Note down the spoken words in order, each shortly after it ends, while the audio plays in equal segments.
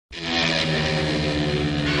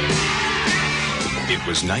It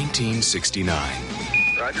was 1969.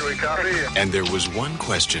 Roger, we copy. And there was one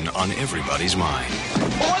question on everybody's mind.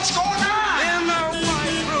 What's going on? In the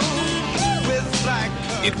white room with black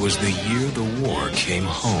curtains. It was the year the war came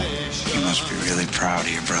home. You must be really proud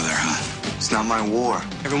of your brother, huh? It's not my war.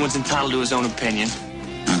 Everyone's entitled to his own opinion.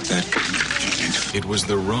 Not that kind of opinion. It was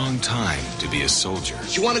the wrong time to be a soldier.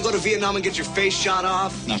 You want to go to Vietnam and get your face shot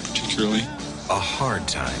off? Not particularly. A hard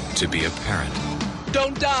time to be a parent.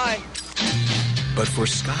 Don't die! But for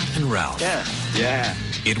Scott and Ralph, Yeah.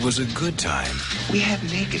 it was a good time We had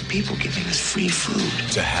naked people giving us free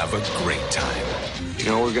food. to have a great time. You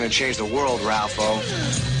know, we're going to change the world, Ralpho.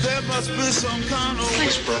 There must be some kind of...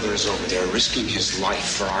 His brother is over there risking his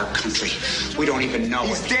life for our country. We don't even know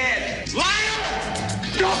He's it. dead.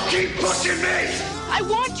 Liar! Don't keep pushing me. I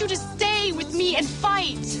want you to stay with me and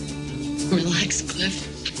fight. Relax,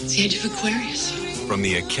 Cliff. It's the edge of Aquarius. From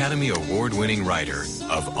the Academy Award-winning writer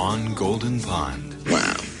of On Golden Pond,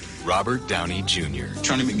 Wow. Robert Downey Jr.,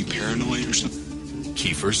 Trying to make me paranoid or something?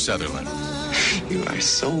 Kiefer Sutherland, You are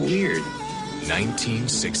so weird.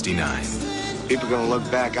 1969. People are going to look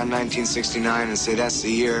back on 1969 and say that's the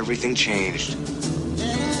year everything changed.